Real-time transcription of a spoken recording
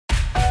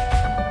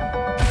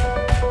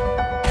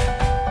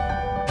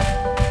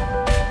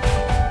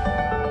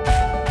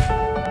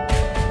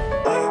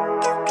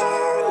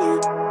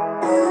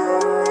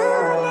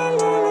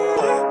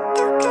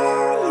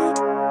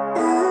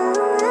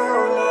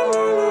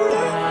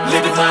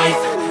Living life,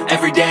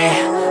 everyday,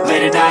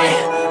 late at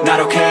night,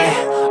 not okay.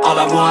 All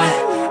I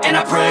want, and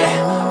I pray,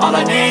 all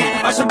I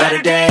need are some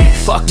better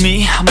days. Fuck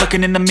me, I'm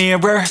looking in the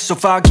mirror, so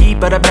foggy,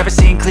 but I've never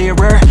seen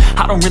clearer.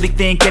 I don't really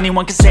think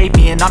anyone can save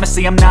me, and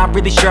honestly I'm not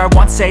really sure I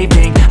want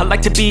saving. I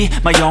like to be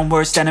my own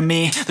worst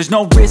enemy. There's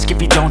no risk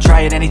if you don't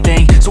try at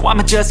anything, so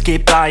I'ma just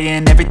keep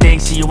buying everything.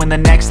 See you in the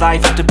next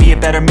life, have to be a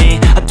better me.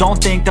 I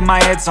don't think that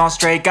my head's on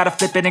straight, gotta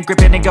flip it and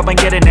grip it and go and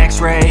get an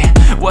x-ray.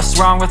 What's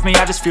wrong with me?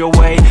 I just feel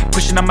weight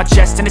pushing on my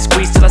chest and it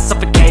squeezes till I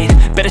suffocate.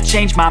 Better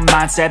change my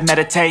mindset,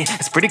 meditate.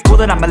 It's pretty cool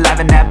that I'm alive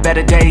and have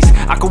better days.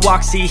 I could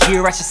walk, see,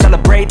 hear, I should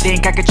celebrate.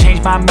 Think I could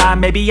change my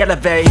mind, maybe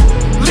elevate.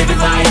 Living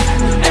life,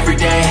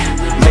 everyday,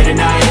 late at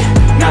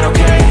night, not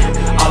okay.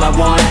 All I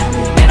want,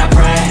 and I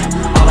pray,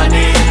 all I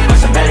need are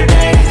some better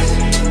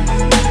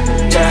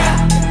days.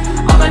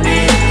 Yeah, all I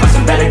need are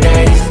some better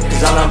days.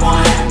 Cause all I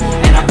want,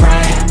 and I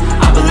pray,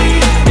 I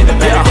believe in the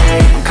better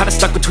days. I'm kinda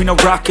stuck between a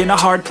rock and a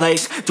hard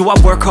place. Do I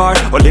work hard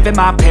or live at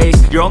my pace?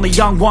 You're only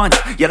young once,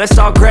 yeah that's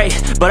all great,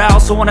 but I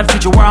also want a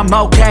future where I'm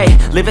okay.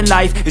 Living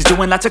life is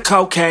doing lots of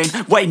cocaine.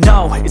 Wait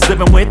no, it's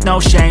living with no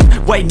shame.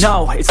 Wait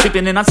no, it's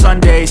sleeping in on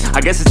Sundays. I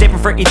guess it's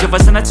different for each of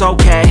us and that's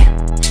okay.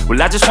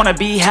 Well I just wanna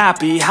be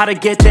happy, how to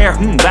get there?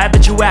 Glad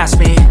that you asked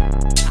me.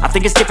 I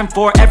think it's different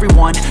for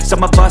everyone.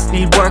 Some of us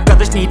need work,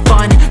 others need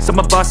fun. Some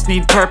of us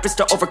need purpose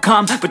to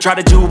overcome. But try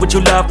to do what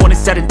you love when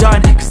it's said and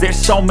done, cause there's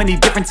so many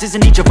differences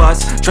in each of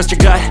us. Trust your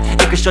gut,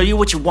 it can show you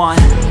what you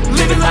want.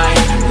 Living life,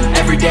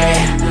 everyday,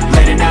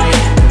 late at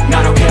night,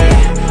 not okay.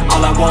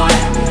 All I want,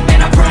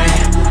 and I pray,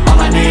 all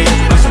I need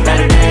are some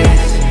better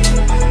days.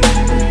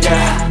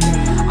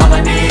 Yeah, all I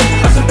need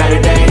are some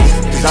better days.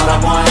 Cause all I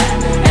want,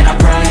 and I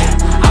pray,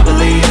 I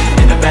believe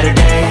in the better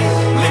days.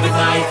 Living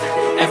life,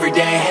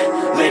 everyday,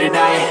 late at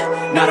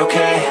night, not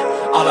okay.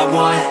 All I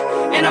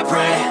want, and I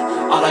pray,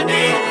 all I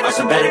need are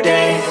some better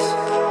days.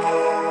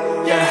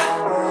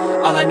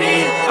 Yeah, all I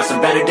need are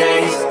some better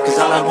days. Cause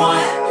all I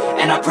want,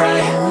 and I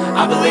pray,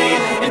 I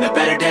believe in the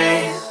better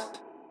days.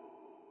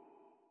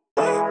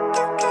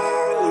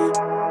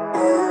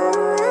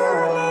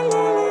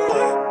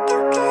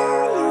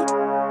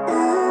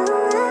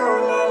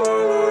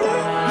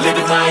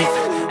 Living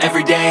life,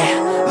 everyday,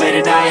 late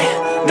at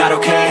night, not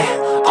okay.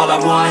 All I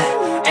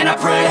want, and I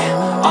pray,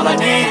 all I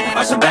need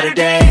are some better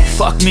days.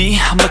 Fuck me,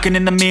 I'm looking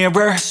in the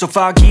mirror, so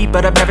foggy,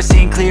 but I've never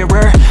seen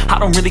clearer. I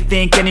don't really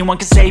think anyone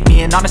can save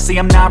me, and honestly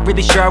I'm not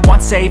really sure I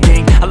want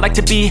saving. I like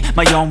to be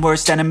my own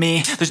worst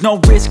enemy. There's no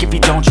risk if you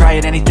don't try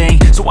at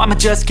anything, so I'ma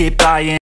just keep buying.